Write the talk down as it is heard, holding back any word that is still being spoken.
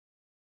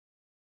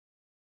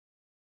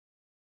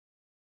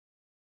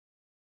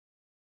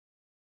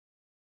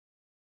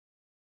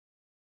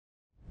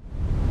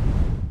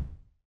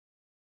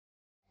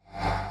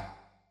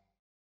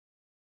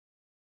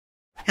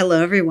Hello,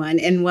 everyone,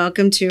 and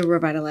welcome to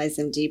Revitalize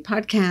MD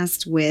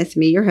podcast with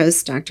me, your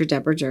host, Dr.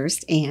 Deborah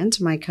Durst, and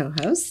my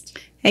co-host.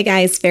 Hey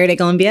guys, Faraday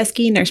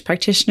Golombieski, nurse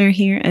practitioner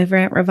here over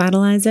at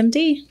Revitalize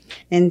MD.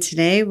 And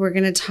today we're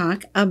going to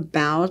talk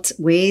about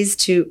ways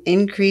to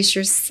increase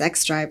your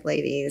sex drive,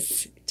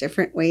 ladies.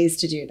 Different ways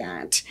to do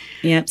that.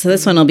 Yep. So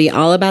this one will be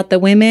all about the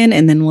women,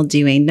 and then we'll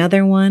do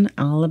another one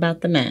all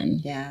about the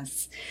men.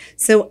 Yes.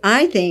 So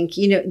I think,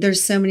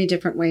 there's so many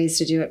different ways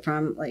to do it,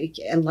 from like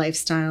a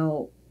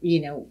lifestyle,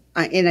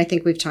 and I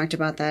think we've talked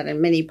about that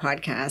in many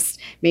podcasts,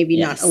 maybe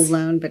Yes. not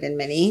alone, but in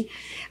many.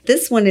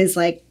 This one is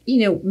like,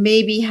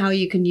 maybe how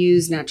you can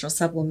use natural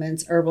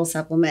supplements, herbal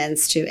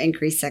supplements to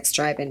increase sex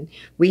drive. And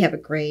we have a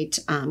great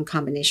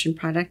combination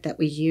product that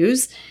we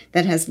use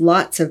that has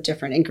lots of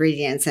different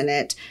ingredients in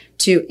it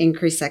to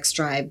increase sex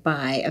drive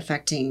by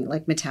affecting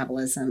like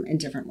metabolism in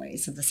different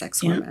ways of the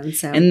sex hormone.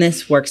 So, And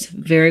this works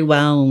very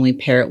well when we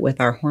pair it with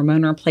our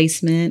hormone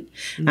replacement.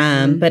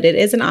 But it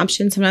is an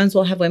option. Sometimes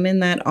we'll have women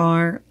that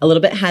are a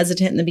little bit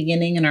hesitant in the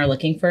beginning and are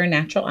looking for a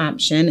natural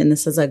option. And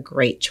this is a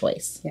great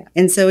choice. Yeah.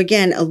 And so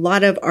again, a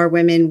lot of our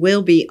women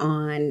will be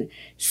on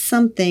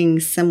something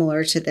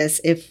similar to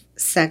this if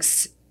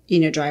sex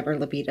drive or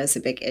libido is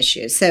a big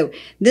issue. So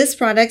this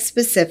product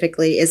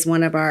specifically is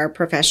one of our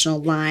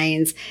professional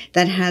lines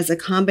that has a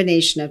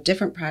combination of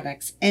different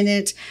products in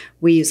it.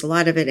 We use a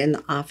lot of it in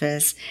the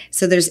office.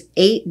 So there's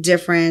 8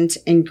 different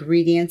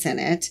ingredients in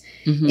it.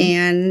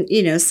 And,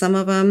 some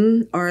of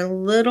them are a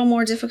little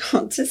more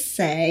difficult to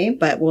say,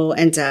 but we'll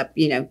end up,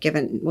 we'll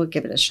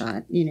give it a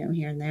shot,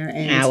 here and there.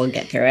 And we'll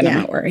get through it. I'm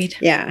not worried.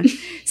 Yeah.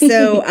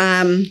 So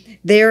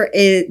there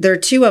are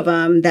 2 of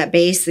them that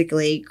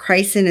basically,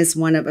 Chrysin is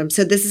one of them.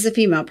 So this is a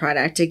female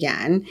product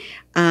again.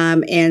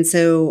 And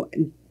so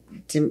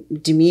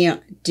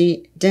Damiana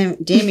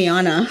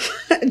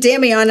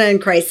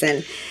and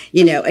Chrysin,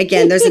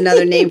 again, there's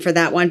another name for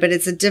that one, but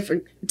it's a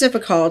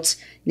difficult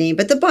name.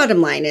 But the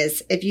bottom line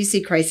is, if you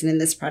see Chrysin in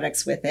this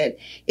products with it,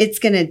 it's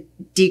going to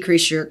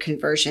decrease your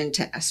conversion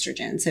to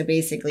estrogen. So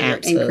basically, you're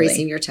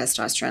increasing your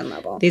testosterone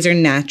level. These are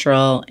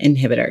natural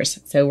inhibitors.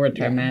 So we're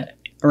talking about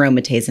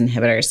aromatase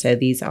inhibitors. So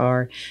these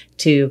are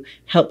to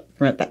help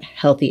promote that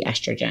healthy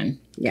estrogen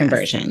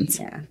conversions.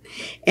 Yeah.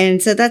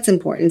 And so that's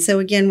important. So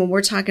again, when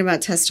we're talking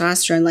about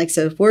testosterone,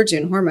 so if we're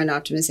doing hormone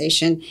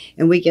optimization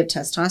and we give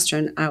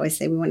testosterone, I always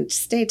say we want it to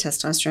stay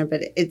testosterone,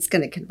 but it's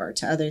going to convert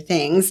to other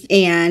things.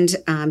 And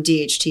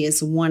DHT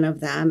is one of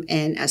them,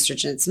 and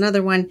estrogen is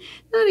another one.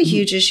 Not a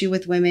huge issue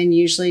with women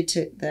usually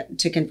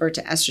to convert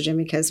to estrogen,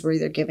 because we're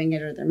either giving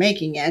it or they're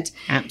making it.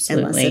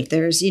 Absolutely. Unless if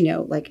there's,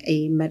 like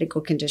a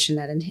medical condition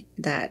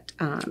that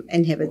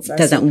inhibits us.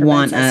 Doesn't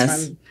want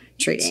us from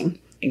treating.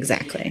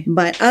 Exactly.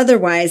 But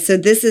otherwise, so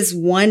this is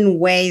one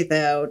way,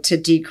 though, to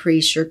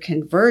decrease your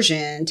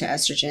conversion to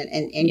estrogen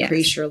and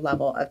increase your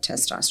level of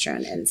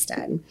testosterone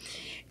instead.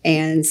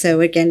 And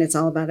so, again, it's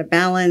all about a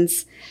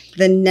balance.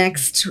 The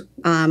next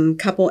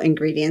couple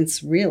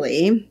ingredients,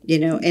 really,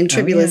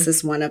 Intribulus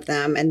is one of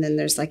them. And then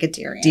there's like a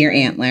deer antler. Deer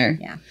antler.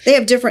 Yeah. They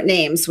have different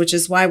names, which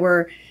is why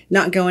we're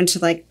not going to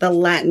like the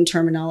Latin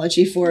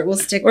terminology for it.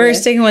 We're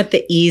sticking with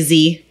the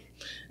easy.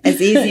 As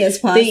easy as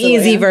possible. The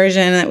easy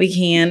version that we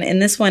can.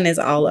 And this one is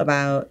all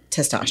about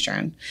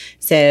testosterone.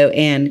 So,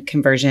 and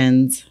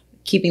conversions,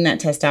 keeping that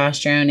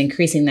testosterone,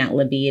 increasing that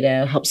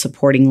libido, help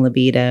supporting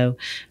libido.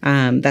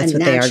 That's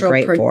what they are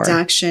great for. Natural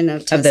production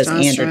of those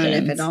testosterone,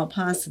 if androgens. at all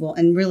possible,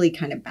 and really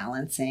kind of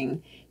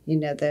balancing,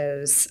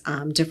 those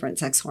different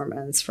sex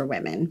hormones for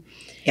women.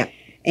 Yeah.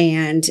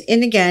 And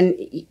again,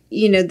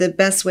 the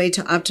best way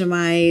to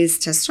optimize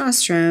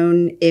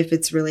testosterone if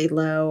it's really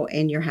low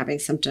and you're having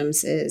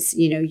symptoms is,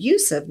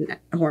 use of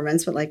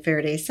hormones. But like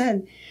Faraday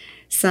said,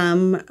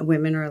 some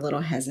women are a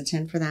little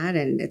hesitant for that,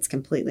 and it's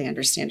completely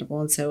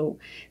understandable. And so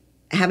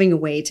having a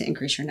way to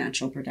increase your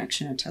natural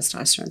production of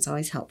testosterone is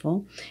always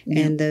helpful.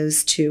 Yeah. And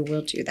those 2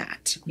 will do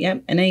that.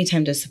 Yep. And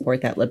anytime to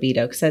support that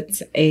libido, because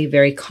that's a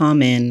very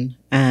common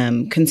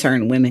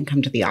concern women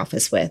come to the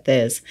office with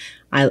is,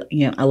 I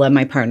love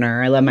my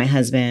partner, I love my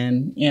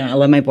husband, I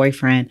love my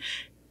boyfriend.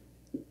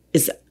 I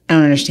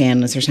don't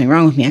understand. Is there something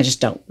wrong with me? I just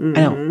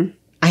don't.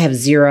 I have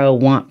zero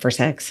want for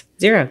sex.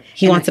 Zero.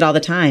 He wants it all the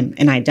time,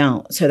 and I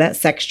don't. So that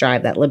sex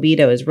drive, that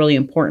libido is really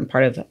important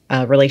part of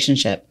a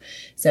relationship.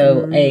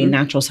 So a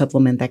natural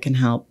supplement that can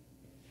help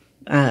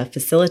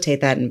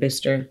facilitate that and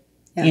boost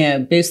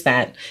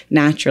that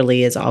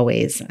naturally is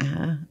always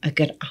a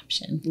good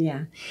option.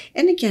 Yeah.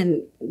 And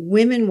again,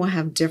 women will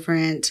have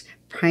different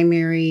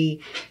primary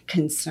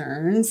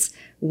concerns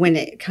when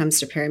it comes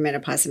to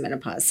perimenopause and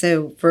menopause.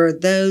 So for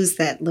those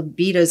that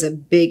libido is a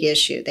big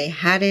issue, they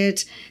had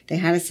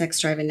a sex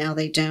drive and now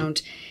they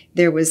don't.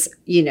 There was,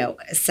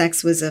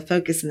 sex was a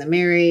focus in the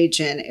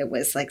marriage and it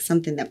was like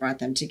something that brought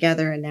them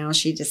together, and now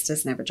she just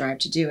doesn't have a drive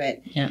to do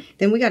it. Yeah.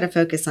 Then we got to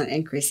focus on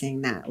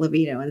increasing that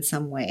libido in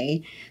some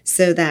way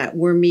so that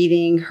we're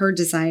meeting her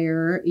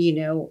desire,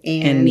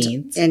 and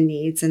needs.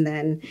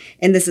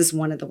 And this is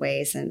one of the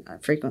ways and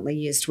frequently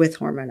used with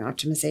hormone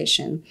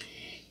optimization.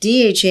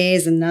 DHA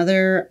is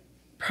another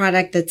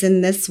product that's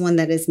in this one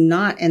that is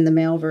not in the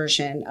male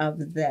version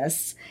of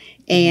this.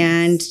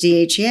 And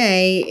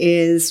DHEA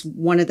is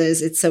one of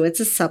those. It's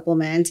a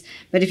supplement.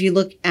 But if you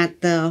look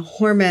at the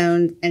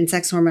hormone and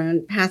sex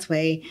hormone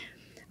pathway,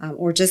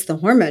 or just the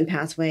hormone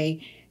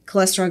pathway,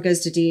 cholesterol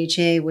goes to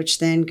DHEA, which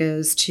then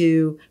goes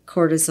to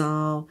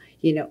cortisol,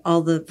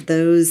 all of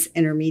those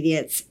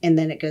intermediates, and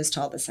then it goes to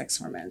all the sex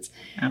hormones.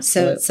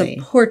 Absolutely. So it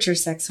supports your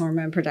sex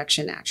hormone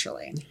production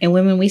naturally. And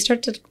women, we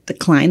start to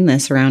decline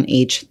this around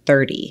age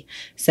 30.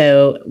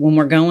 So when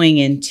we're going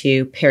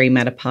into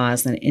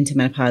perimenopause and into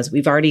menopause,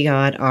 we've already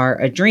got our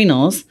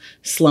adrenals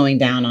slowing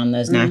down on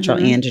those natural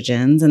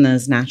androgens and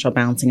those natural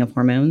balancing of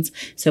hormones.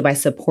 So by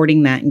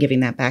supporting that and giving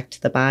that back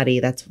to the body,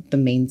 that's the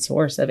main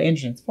source of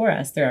androgens for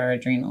us through our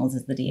adrenals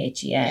is the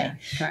DHEA. Yeah,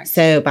 correct.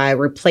 So by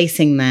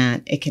replacing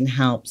that, it can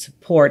help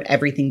support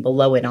everything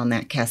below it on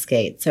that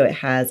cascade. So it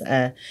has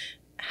a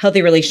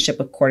healthy relationship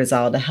with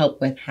cortisol to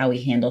help with how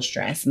we handle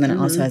stress. And then it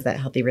also has that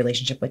healthy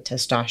relationship with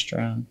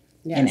testosterone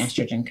and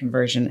estrogen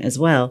conversion as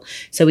well.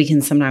 So we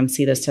can sometimes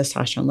see those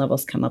testosterone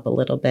levels come up a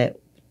little bit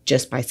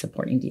just by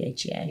supporting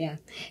DHEA. Yeah.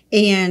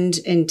 And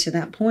to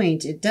that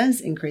point, it does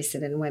increase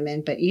it in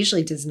women, but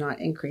usually does not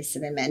increase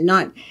it in men.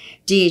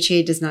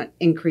 DHEA does not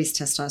increase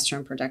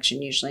testosterone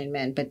production usually in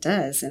men, but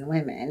does in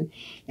women.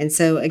 And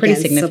so again,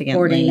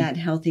 supporting that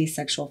healthy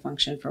sexual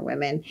function for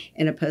women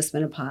in a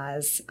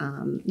postmenopause,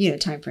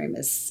 time frame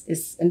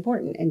is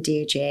important. And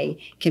DHEA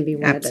can be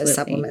one of those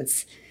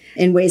supplements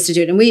and ways to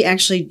do it. And we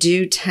actually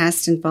do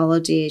test and follow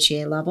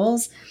DHEA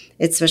levels,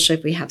 especially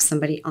if we have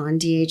somebody on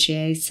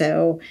DHEA.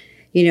 So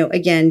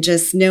again,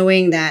 just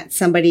knowing that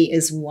somebody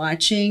is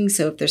watching.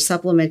 So if they're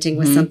supplementing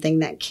with something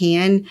that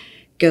can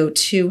go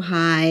too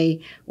high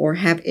or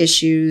have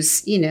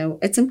issues,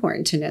 it's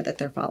important to know that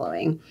they're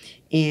following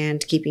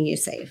and keeping you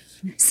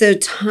safe. So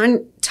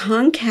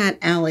Tongkat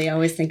Alley, I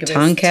always think of it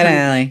as Tongkat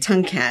Alley.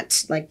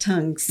 Tongkat, like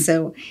tongues.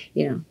 So,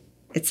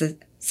 it's a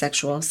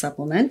sexual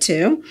supplement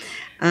too.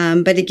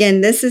 But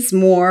again, this is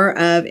more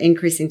of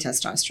increasing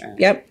testosterone.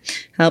 Yep.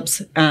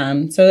 Helps.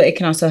 So it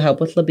can also help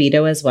with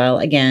libido as well.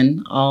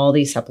 Again, all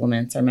these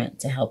supplements are meant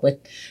to help with,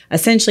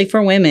 essentially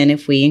for women,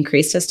 if we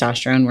increase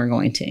testosterone, we're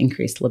going to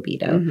increase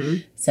libido.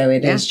 So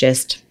it is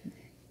just,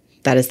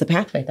 that is the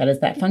pathway. That is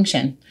that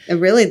function. And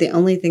really the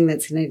only thing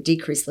that's going to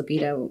decrease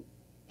libido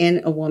in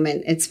a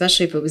woman,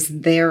 especially if it was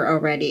there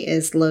already,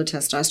 is low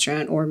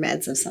testosterone or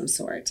meds of some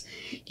sort.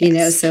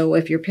 So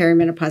if you're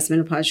perimenopause,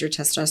 menopause, your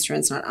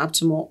testosterone's not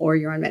optimal or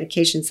you're on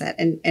medications that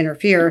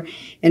interfere.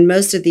 And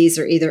most of these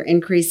are either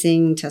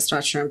increasing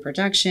testosterone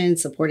production,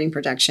 supporting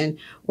production,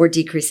 or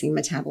decreasing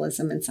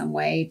metabolism in some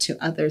way to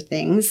other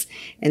things,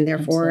 and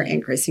therefore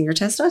increasing your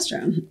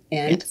testosterone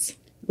and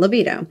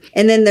libido.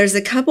 And then there's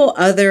a couple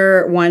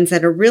other ones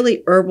that are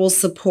really herbal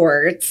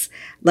supports,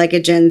 like a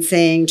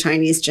ginseng,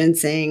 Chinese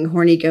ginseng,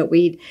 horny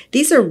goatweed.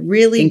 These are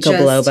really ginkgo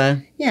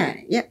biloba.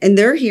 Yeah. And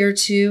they're here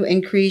to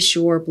increase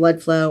your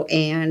blood flow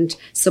and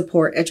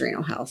support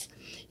adrenal health.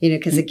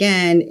 Because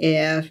again,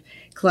 if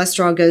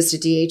cholesterol goes to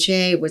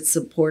DHEA, which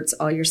supports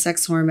all your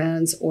sex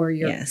hormones or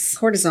your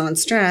cortisol and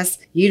stress,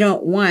 you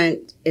don't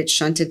want it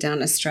shunted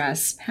down a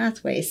stress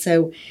pathway.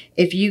 So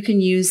if you can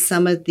use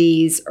some of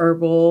these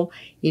herbal,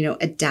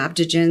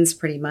 adaptogens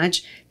pretty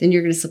much, then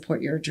you're going to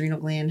support your adrenal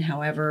gland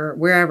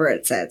wherever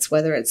it sits,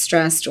 whether it's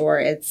stressed or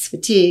it's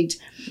fatigued.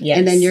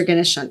 And then you're going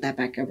to shunt that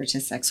back over to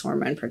sex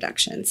hormone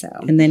production.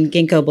 And then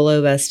ginkgo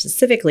biloba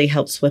specifically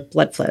helps with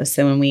blood flow.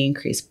 So when we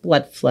increase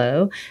blood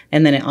flow,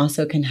 and then it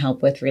also can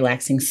help with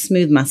relaxing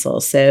smooth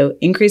muscles. So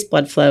increased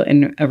blood flow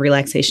and a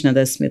relaxation of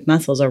those smooth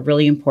muscles are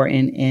really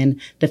important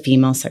in the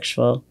female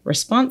sexual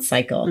response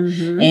cycle.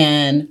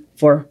 And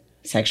for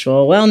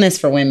sexual wellness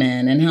for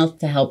women and health,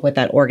 to help with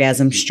that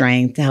orgasm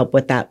strength, to help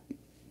with that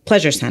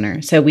pleasure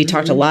center. So we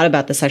talked a lot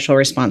about the sexual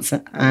response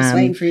I was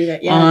waiting for you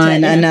to,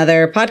 on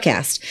another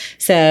podcast.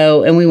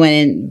 So, and we went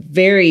in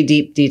very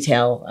deep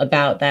detail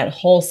about that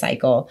whole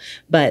cycle,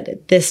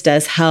 but this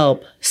does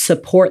help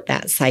support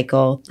that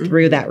cycle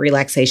through that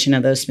relaxation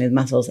of those smooth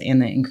muscles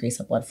and the increase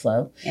of blood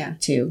flow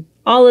to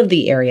all of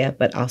the area,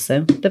 but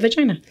also the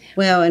vagina.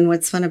 Well, and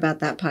what's fun about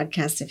that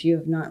podcast, if you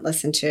have not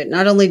listened to it,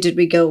 not only did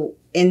we go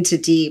into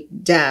deep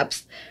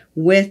depth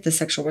with the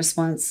sexual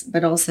response,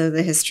 but also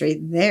the history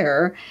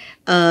there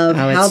of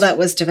how that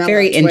was developed.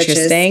 Very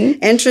interesting.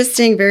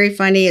 Interesting, very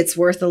funny. It's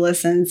worth a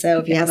listen. So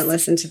if you haven't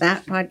listened to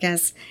that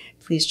podcast,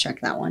 please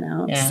check that one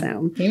out.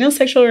 Female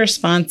sexual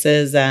response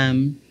is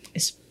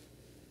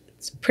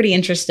it's pretty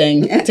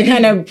interesting to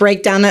kind of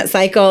break down that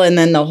cycle and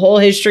then the whole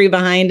history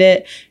behind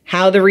it,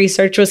 how the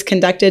research was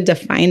conducted to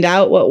find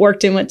out what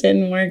worked and what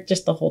didn't work.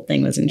 Just the whole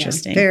thing was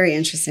interesting. Very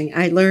interesting.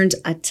 I learned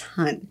a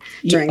ton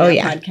during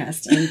that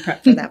podcast and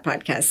prep for that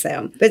podcast.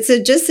 So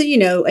just so you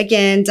know,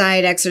 again,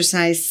 diet,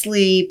 exercise,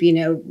 sleep,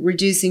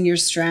 reducing your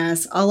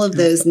stress, all of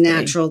those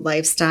natural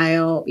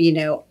lifestyle,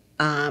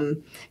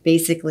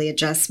 basically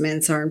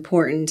adjustments are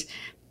important.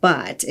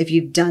 But if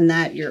you've done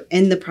that, you're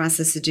in the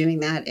process of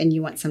doing that, and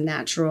you want some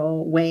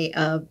natural way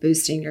of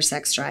boosting your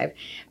sex drive,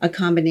 a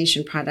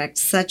combination product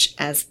such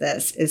as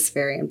this is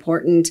very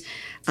important,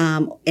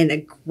 and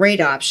a great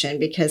option,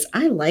 because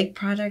I like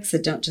products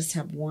that don't just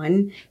have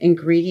one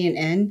ingredient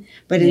in,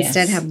 but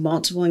instead have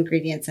multiple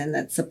ingredients in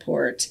that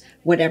support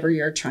whatever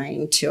you're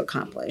trying to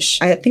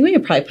accomplish. I think we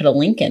could probably put a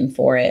link in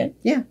for it.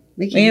 Yeah.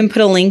 We can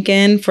put a link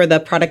in for the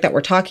product that we're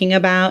talking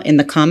about in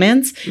the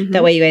comments.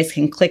 That way you guys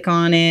can click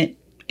on it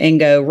and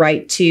go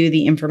right to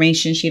the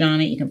information sheet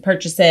on it. You can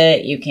purchase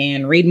it. You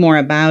can read more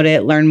about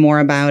it, learn more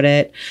about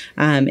it.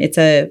 It's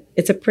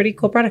a pretty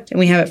cool product, and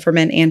we have it for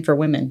men and for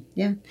women.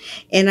 Yeah.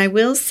 And I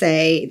will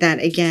say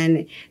that,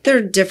 again, there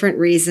are different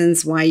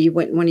reasons why you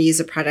wouldn't want to use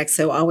a product.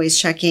 So always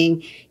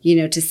checking,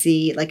 to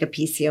see like a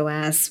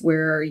PCOS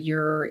where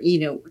you're,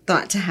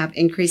 thought to have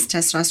increased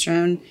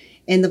testosterone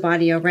in the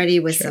body already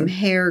with some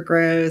hair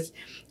growth,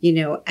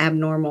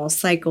 abnormal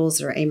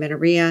cycles or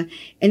amenorrhea.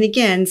 And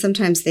again,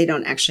 sometimes they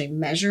don't actually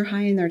measure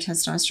high in their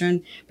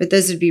testosterone, but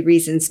those would be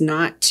reasons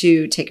not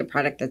to take a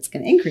product that's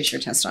going to increase your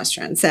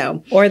testosterone.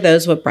 So, or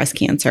those with breast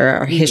cancer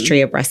or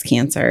history of breast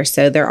cancer.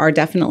 So there are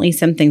definitely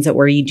some things that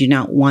where you do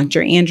not want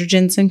your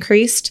androgens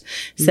increased.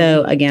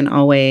 So again,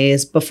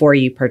 always before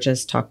you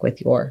purchase, talk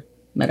with your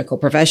medical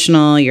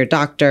professional, your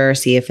doctor,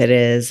 see if it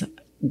is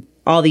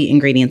all the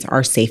ingredients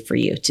are safe for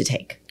you to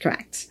take.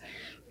 Correct.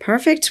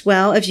 Perfect.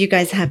 Well, if you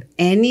guys have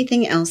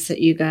anything else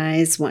that you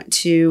guys want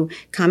to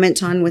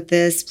comment on with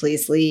this,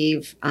 please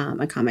leave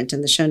a comment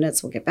in the show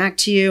notes. We'll get back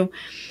to you.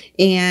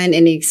 And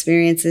any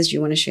experiences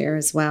you want to share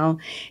as well.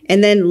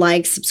 And then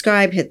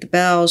subscribe, hit the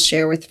bell,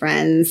 share with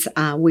friends.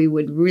 We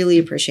would really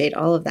appreciate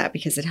all of that,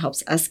 because it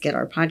helps us get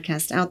our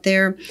podcast out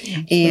there.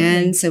 Absolutely.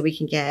 And so we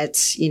can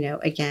get,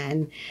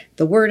 again,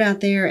 the word out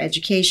there,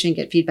 education,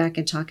 get feedback,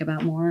 and talk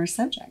about more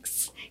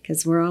subjects,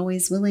 because we're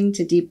always willing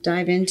to deep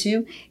dive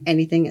into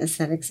anything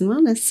aesthetics and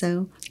wellness.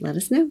 So let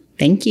us know.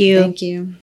 Thank you. Thank you.